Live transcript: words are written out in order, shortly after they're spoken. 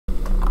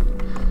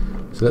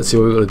So let's see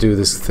what we've got to do with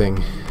this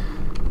thing.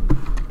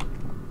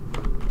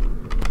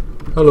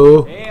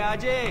 Hello. Hey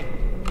Ajay.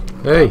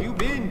 Hey. How you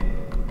been?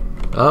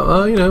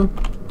 You know,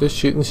 just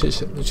shooting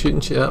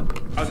shit up.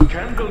 A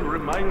candle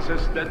reminds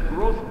us that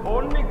growth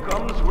only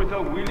comes with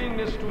a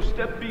willingness to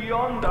step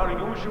beyond our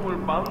usual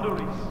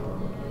boundaries.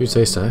 You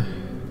say so.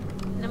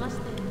 Namaste.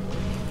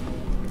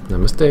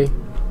 Namaste.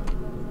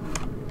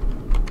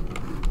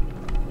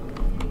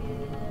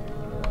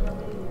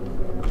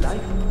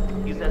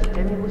 Life is as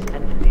tenuous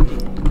and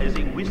fleeting as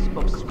a wisp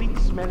of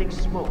sweet-smelling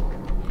smoke.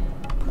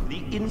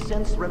 The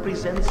incense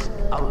represents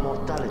our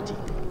mortality.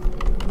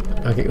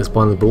 I kick this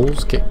behind the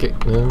balls. Kick.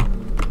 No.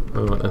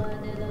 Alright then.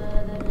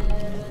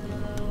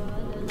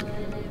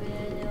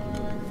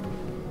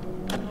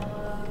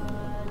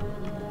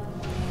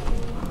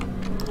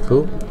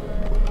 Cool.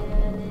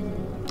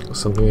 Got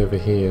something over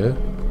here.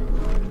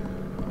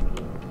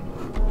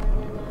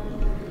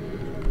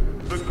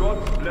 The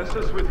gods bless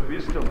us with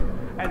wisdom,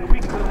 and we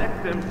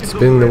connect them to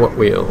Spin the what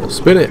wheel.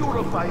 Spin it!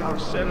 purify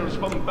ourselves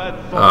from bad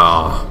thoughts.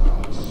 Ah.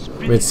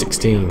 Mid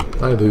 16.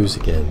 I lose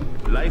again.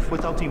 Life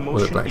without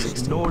emotion black is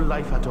 16. no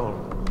life at all.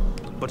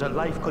 But a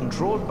life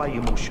controlled by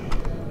emotion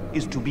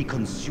is to be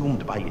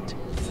consumed by it.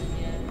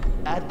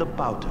 Add the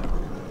powder.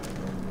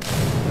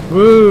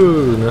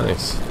 Woo!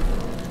 Nice.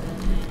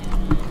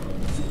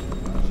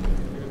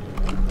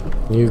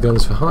 New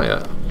guns for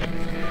hire.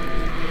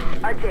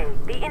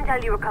 Ajay, the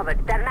intel you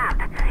recovered, that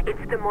map,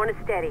 it's the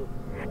Monastery.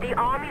 The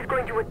army's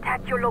going to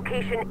attack your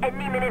location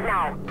any minute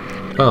now.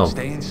 Oh.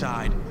 Stay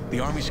inside. The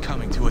army's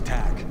coming to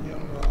attack.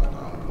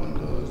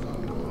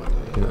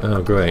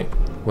 Oh, great.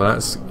 Well,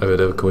 that's a bit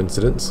of a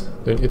coincidence,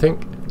 don't you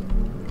think?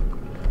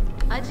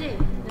 Ajay,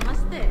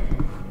 namaste.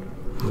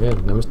 Yeah,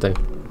 namaste.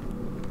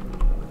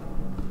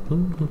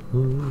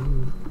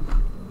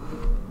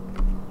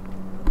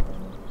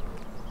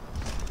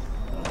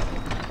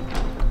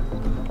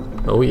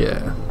 Oh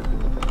yeah.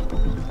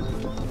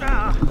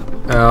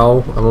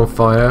 Ow, I'm on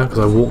fire because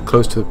I walked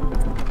close to...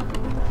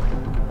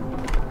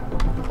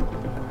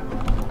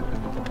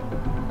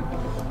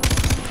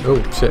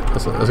 Oh shit,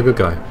 that's a good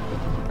guy.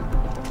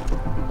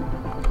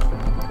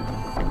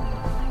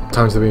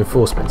 Time to the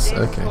reinforcements,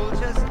 okay.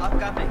 Soldiers are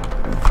coming.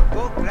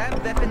 Go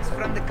grab weapons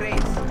from the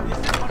crates.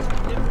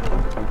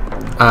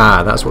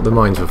 Ah, that's what the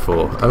mines were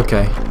for,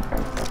 okay.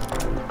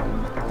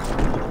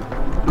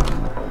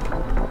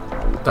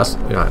 That's...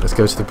 right, let's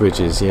go to the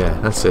bridges, yeah,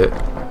 that's it.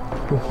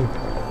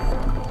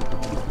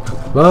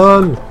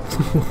 Run!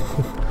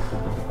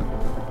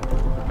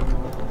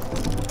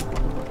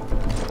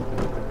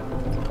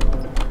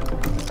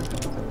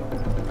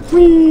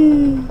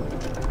 Whee!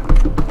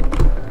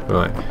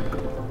 Right.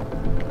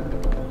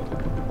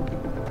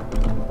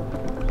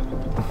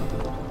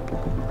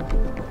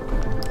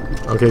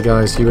 Okay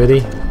guys, you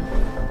ready?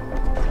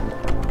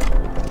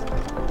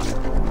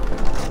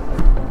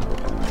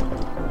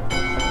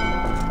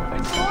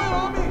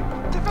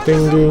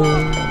 Ding ding!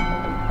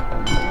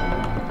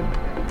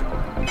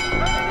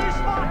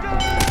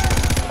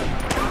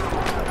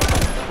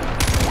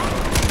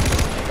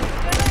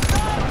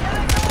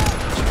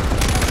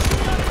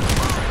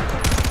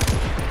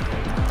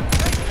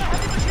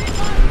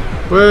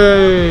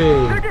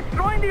 Way! They're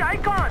destroying the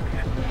icons!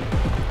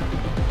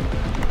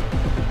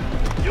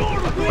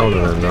 Oh no,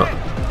 they're not.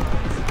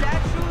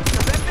 Statues, the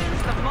weapons,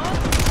 the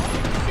monks.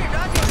 Shit,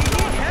 Ajay, we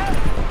need help.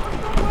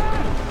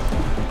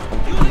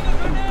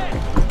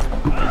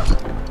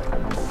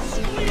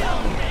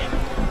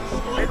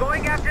 They're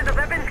going after the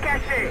weapons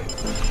cache.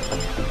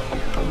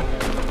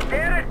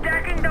 They're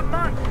attacking the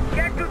monks.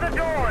 Get to the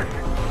doors.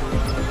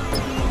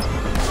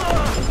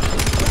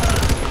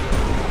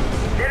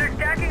 They're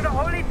attacking the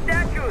holy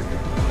statues.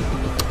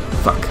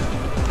 Fuck.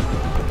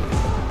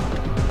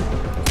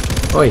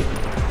 Oi!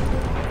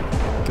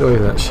 Get away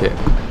with that shit.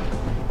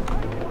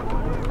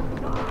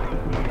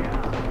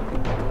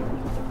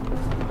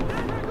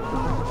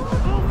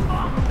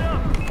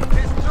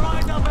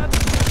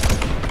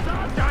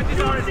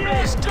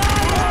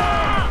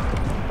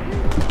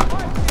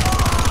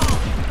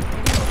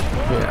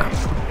 Yeah.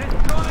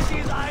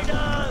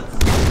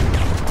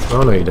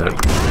 Oh no you don't.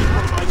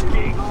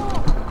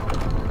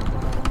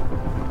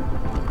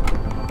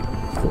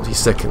 40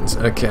 seconds,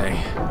 okay.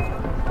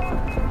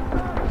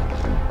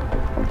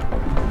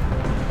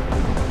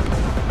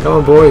 Come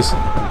on boys,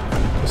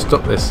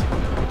 stop this.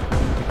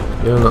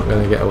 You're not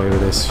going to get away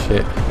with this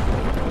shit.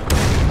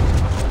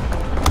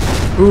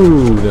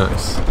 Ooh,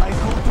 nice.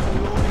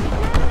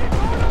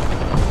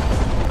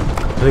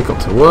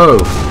 Helicopter, whoa!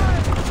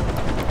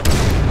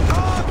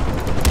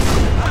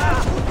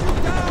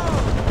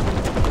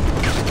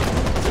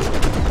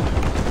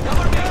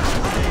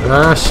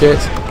 Ah, shit.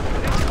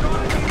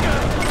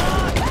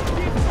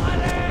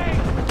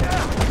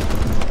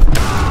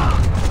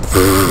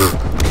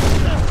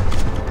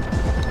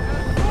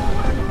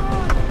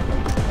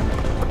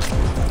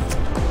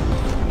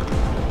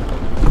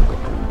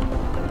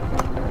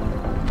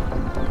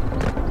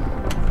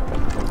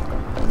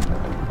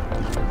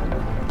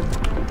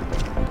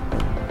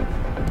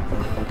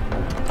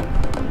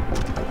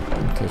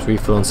 Let's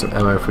refill on some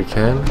ammo if we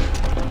can.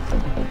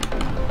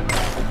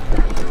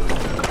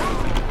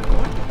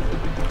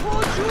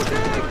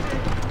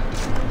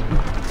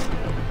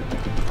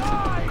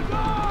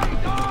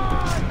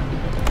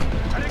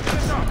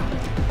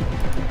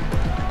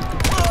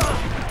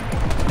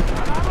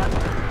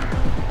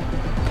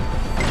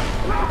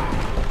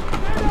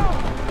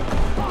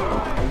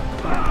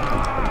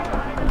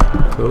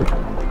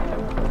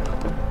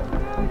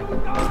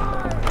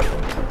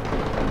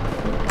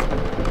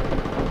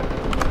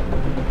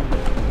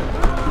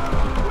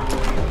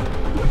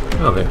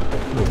 Oh, there.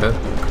 Okay.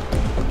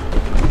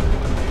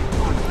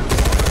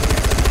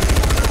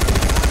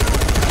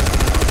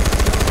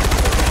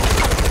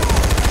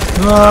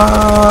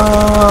 Ah!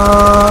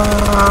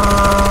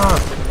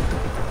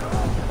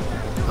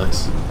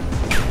 Nice.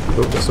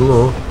 Oh, got some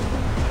more.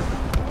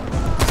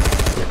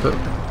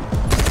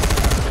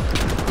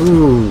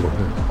 Ooh.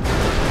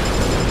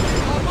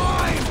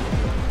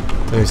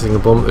 Maybe setting a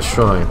bomb at the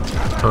shrine.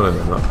 Oh no,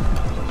 they're not.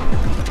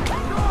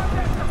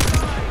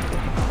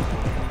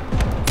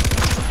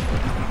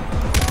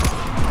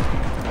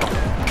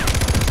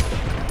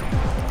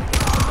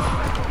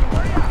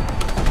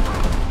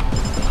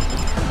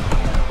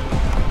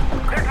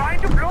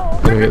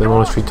 Gonna get the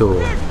monastery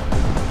door.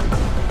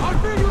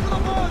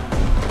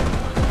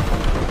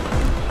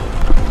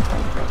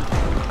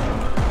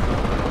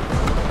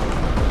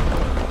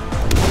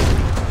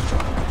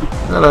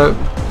 Hello.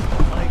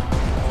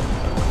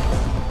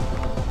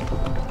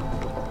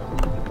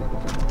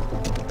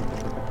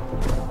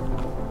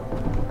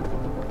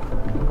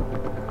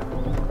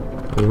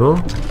 Any more?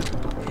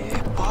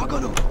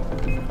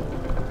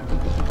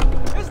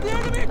 It's the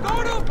enemy! Go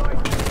to!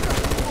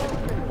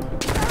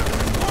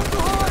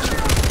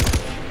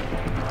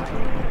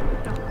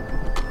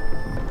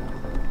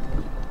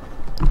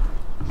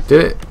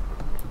 Did it?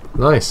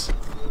 Nice.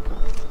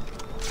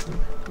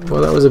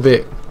 Well, that was a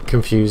bit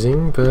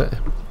confusing, but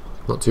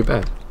not too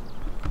bad.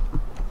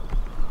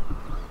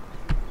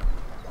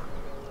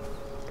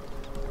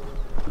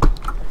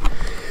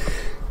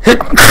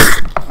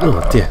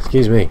 Oh dear,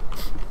 excuse me.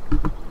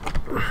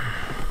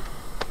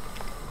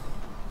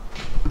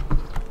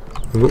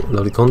 Oh,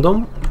 lovely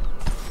condom.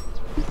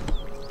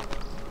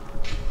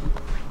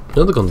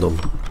 Another condom.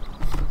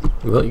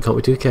 Well, you can't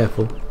be too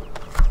careful.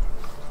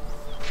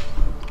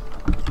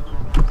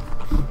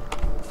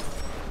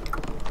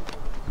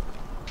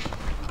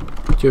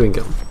 Chewing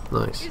gum.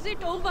 Nice. Is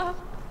it over?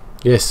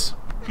 Yes.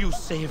 You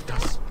saved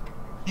us.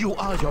 You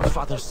are your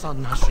father's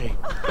son, Ashe.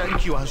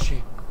 Thank you,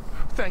 Ashe.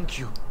 Thank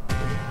you.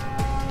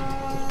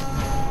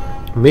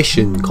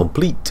 Mission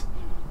complete.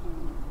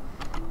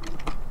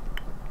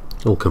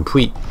 Or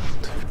complete.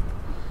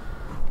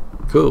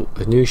 Cool.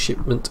 A new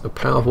shipment of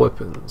powerful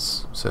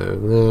weapons. So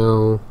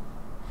now...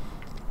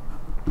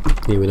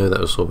 Yeah, we know that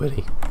was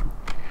already.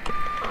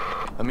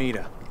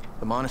 Amida,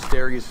 the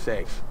monastery is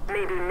safe.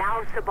 Maybe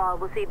now Sabal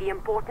will see the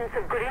importance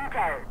of good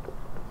intel.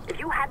 If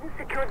you hadn't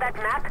secured that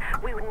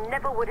map, we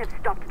never would have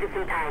stopped this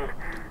in time.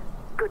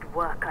 Good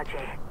work,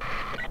 Ajay.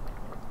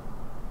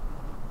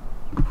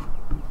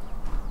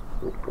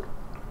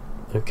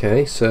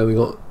 Okay, so we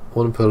got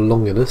one for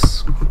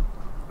Longinus,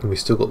 and we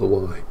still got the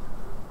Y.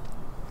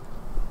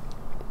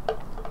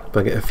 But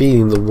I get a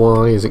feeling the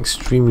Y is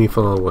extremely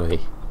far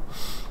away.